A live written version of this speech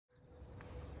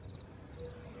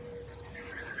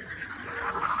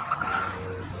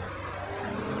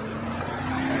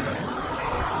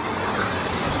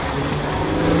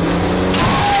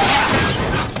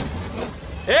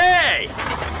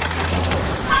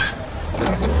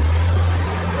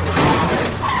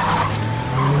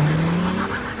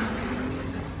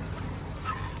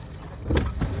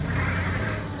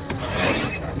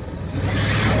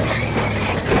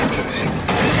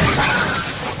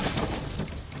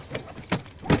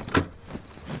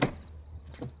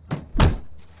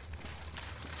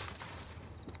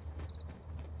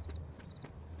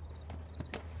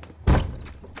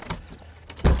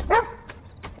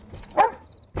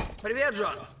Привет,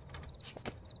 Джон.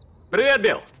 Привет,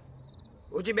 Билл.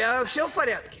 У тебя все в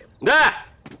порядке? Да.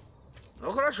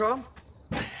 Ну, хорошо.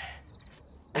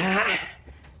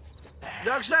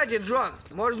 Да, кстати, Джон,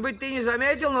 может быть, ты не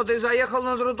заметил, но ты заехал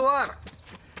на тротуар.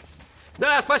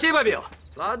 Да, спасибо, Билл.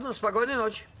 Ладно, спокойной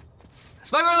ночи.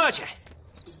 Спокойной ночи.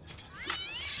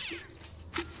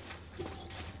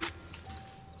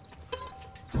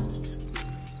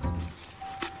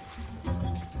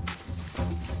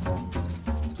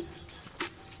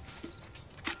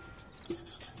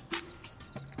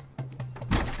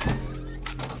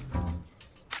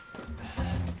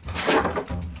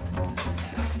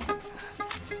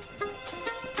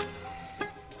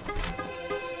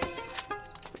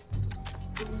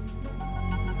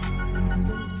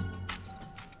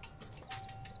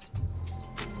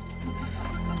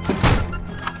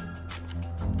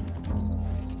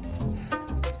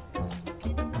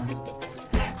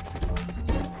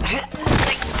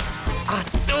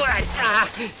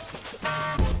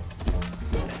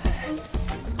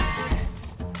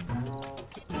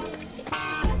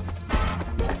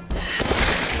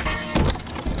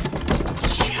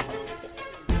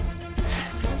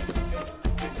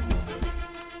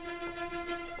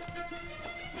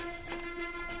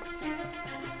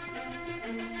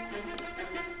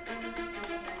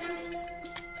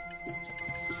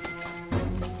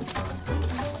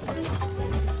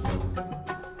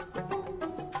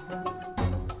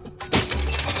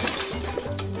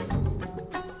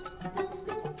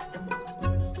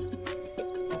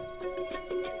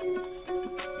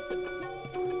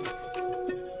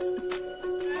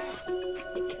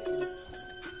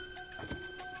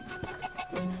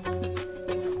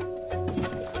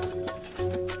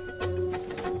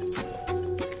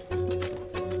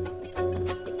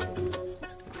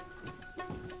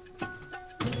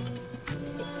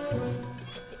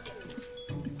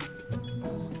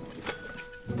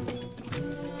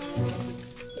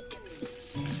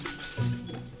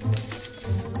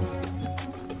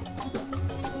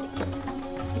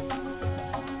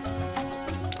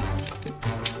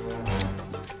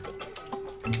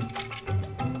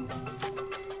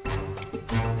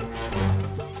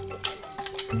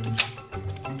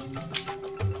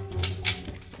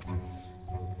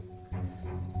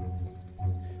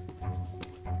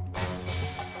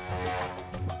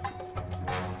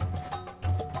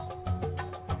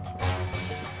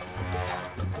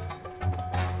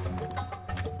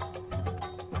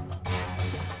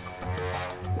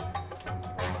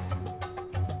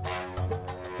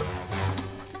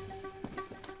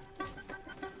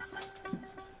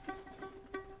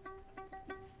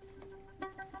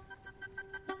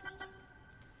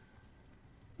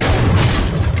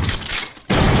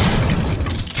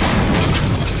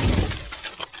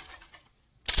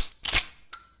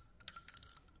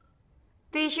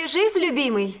 Ты еще жив,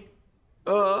 любимый?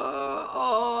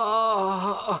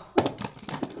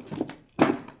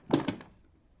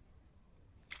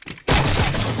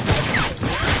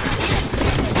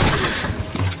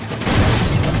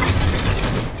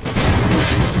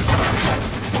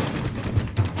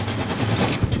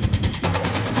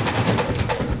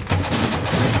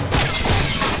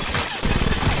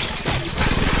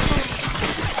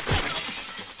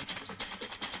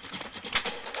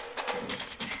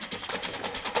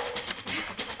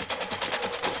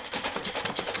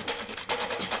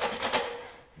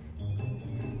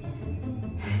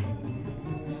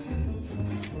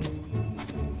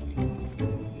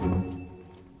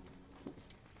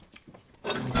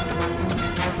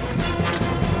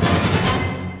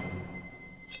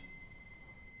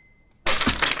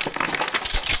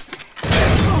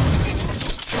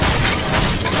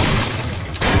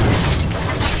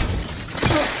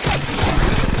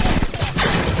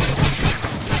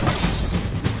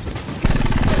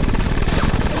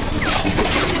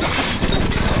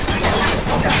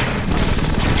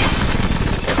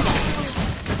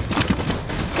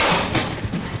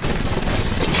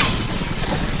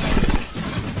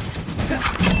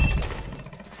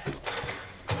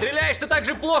 Стреляешь ты так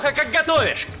же плохо, как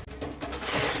готовишь.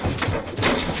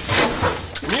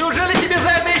 Неужели тебе за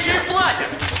это еще и платят?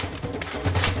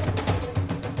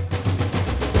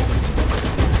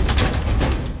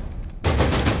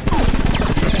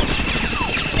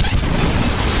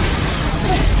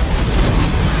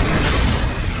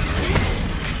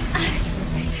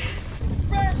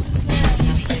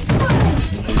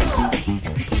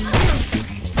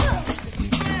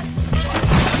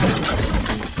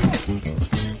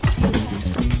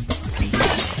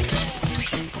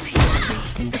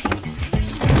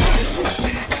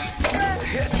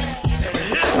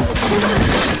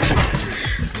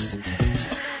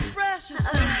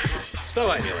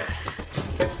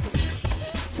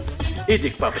 Иди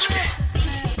к папочке.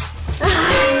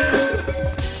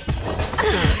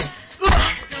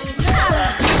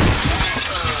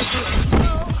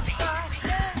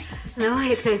 Ну,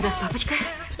 и кто из нас папочка?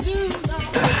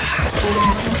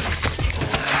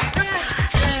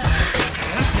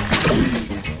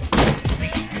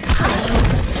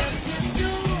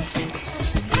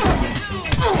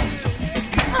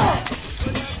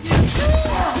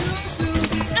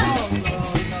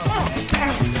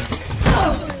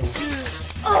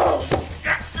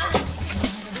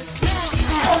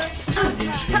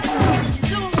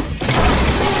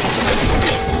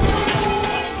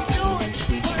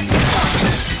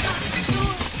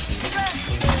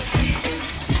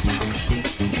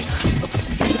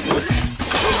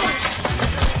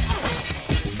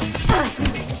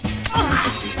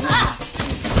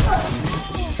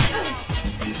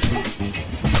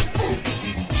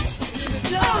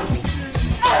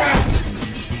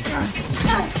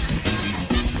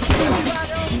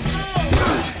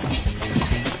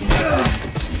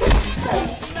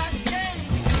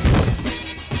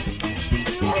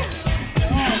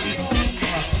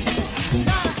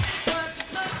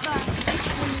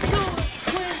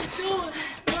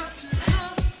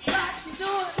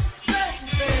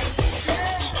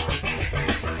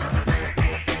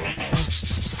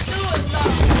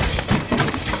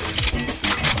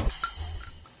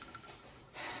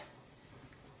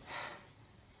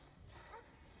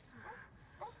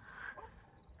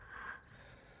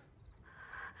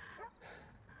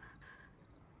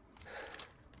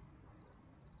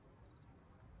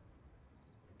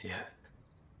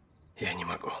 Я не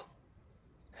могу.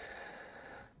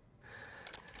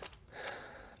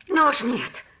 Ну уж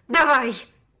нет. Давай.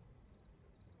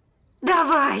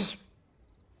 Давай.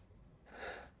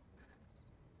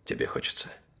 Тебе хочется.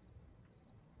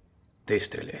 Ты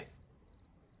стреляй.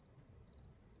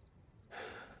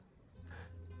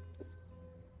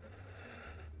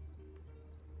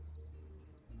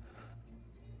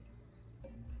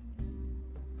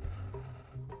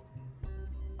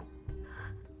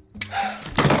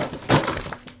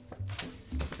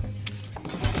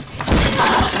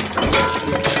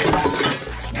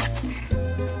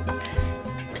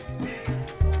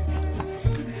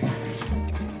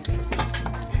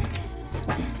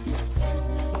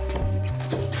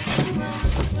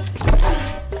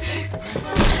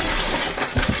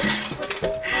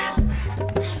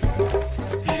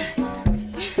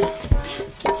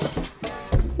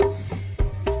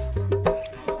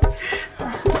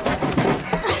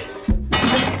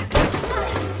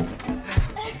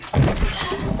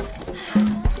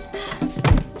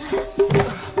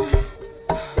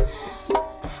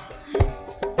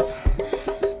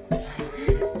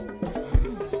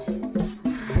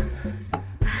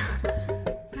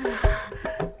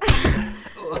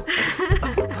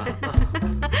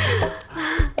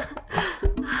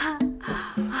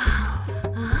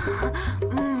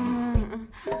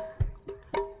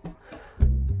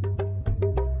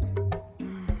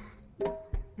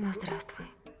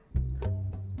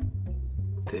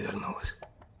 Ты вернулась.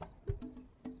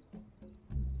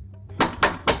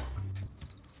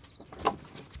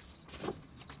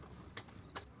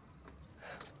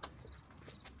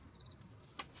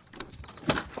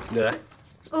 Да.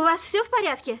 У вас все в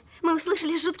порядке? Мы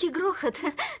услышали жуткий грохот.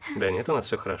 Да нет, у нас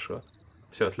все хорошо.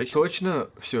 Все отлично. Точно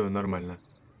все нормально?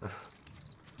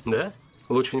 Да?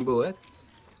 Лучше не бывает.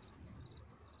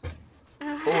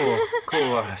 О,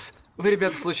 класс. Вы,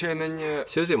 ребята, случайно не...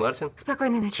 Сьюзи, Мартин.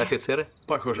 Спокойной ночи. Офицеры.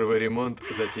 Похоже, вы ремонт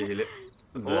затеяли.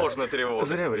 Да. Ложно тревога.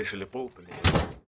 Зря вы решили пол поменять.